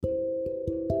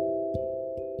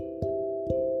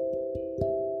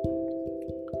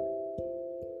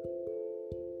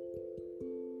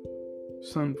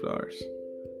Sunflowers.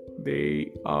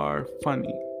 They are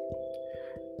funny.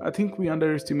 I think we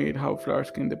underestimate how flowers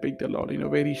can depict a lot in a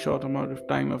very short amount of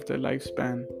time of their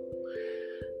lifespan.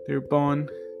 They're born,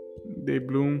 they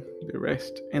bloom, they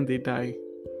rest, and they die.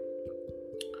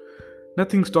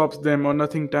 Nothing stops them or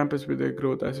nothing tampers with their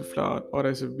growth as a flower or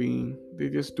as a being. They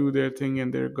just do their thing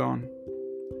and they're gone,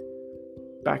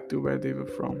 back to where they were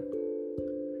from.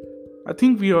 I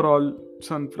think we are all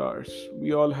sunflowers.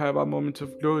 We all have our moments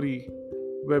of glory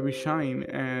where we shine,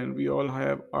 and we all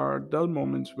have our dull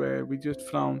moments where we just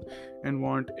frown and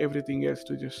want everything else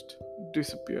to just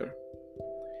disappear.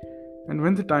 And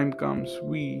when the time comes,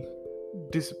 we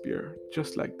disappear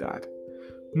just like that.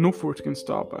 No force can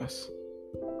stop us.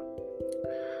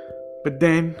 But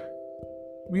then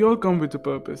we all come with a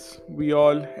purpose. We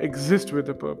all exist with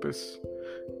a purpose.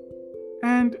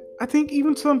 And I think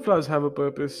even sunflowers have a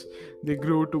purpose. They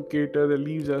grow to cater the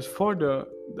leaves as fodder,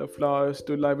 the flowers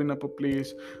to liven up a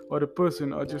place or a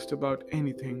person or just about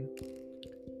anything.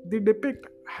 They depict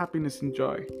happiness and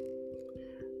joy.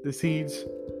 The seeds,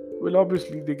 well,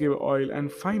 obviously, they give oil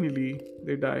and finally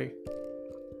they die.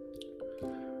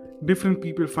 Different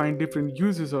people find different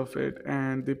uses of it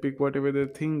and they pick whatever they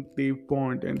think they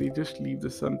want and they just leave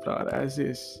the sunflower as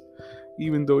is,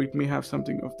 even though it may have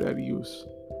something of their use.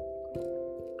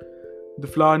 The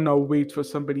flower now waits for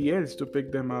somebody else to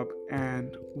pick them up,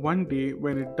 and one day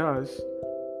when it does,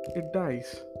 it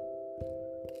dies.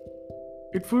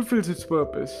 It fulfills its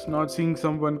purpose, not seeing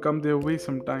someone come their way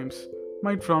sometimes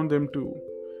might frown them too.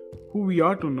 Who we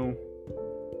are to know.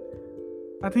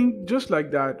 I think just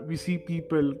like that, we see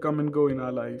people come and go in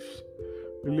our lives.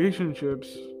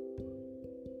 Relationships,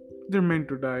 they're meant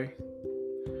to die.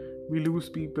 We lose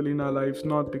people in our lives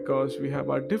not because we have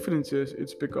our differences,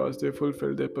 it's because they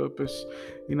fulfill their purpose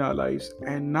in our lives.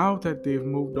 And now that they've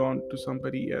moved on to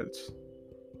somebody else,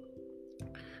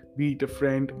 be it a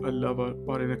friend, a lover,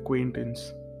 or an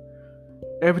acquaintance,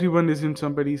 everyone is in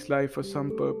somebody's life for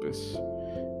some purpose.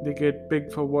 They get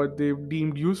picked for what they've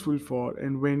deemed useful for,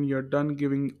 and when you're done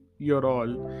giving your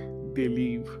all, they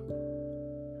leave.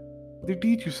 They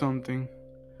teach you something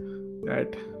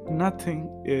that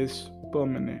nothing is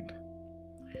permanent.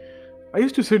 I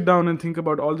used to sit down and think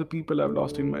about all the people I've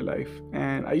lost in my life,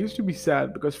 and I used to be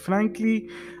sad because, frankly,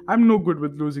 I'm no good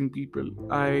with losing people.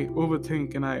 I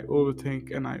overthink and I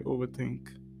overthink and I overthink.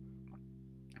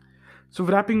 So,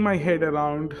 wrapping my head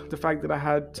around the fact that I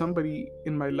had somebody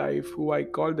in my life who I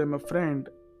called them a friend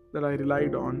that I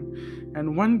relied on,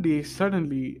 and one day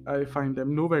suddenly I find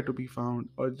them nowhere to be found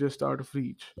or just out of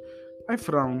reach, I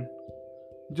frown,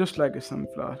 just like a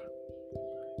sunflower.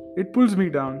 It pulls me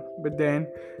down, but then,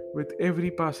 with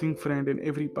every passing friend and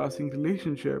every passing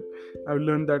relationship, I've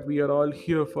learned that we are all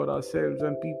here for ourselves,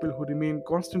 and people who remain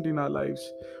constant in our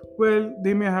lives, well,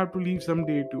 they may have to leave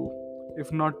someday too.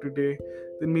 If not today,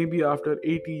 then maybe after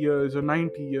 80 years or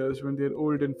 90 years when they're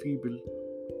old and feeble.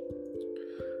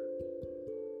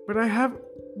 But I have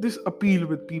this appeal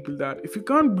with people that if you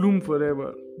can't bloom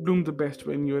forever, bloom the best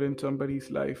when you're in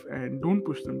somebody's life and don't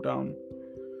push them down.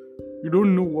 You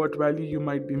don't know what value you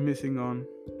might be missing on.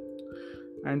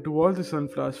 And to all the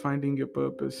sunflowers finding your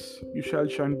purpose, you shall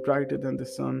shine brighter than the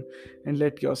sun and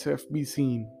let yourself be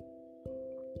seen.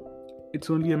 It's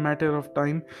only a matter of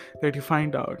time that you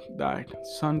find out that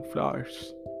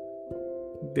sunflowers,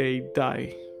 they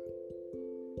die.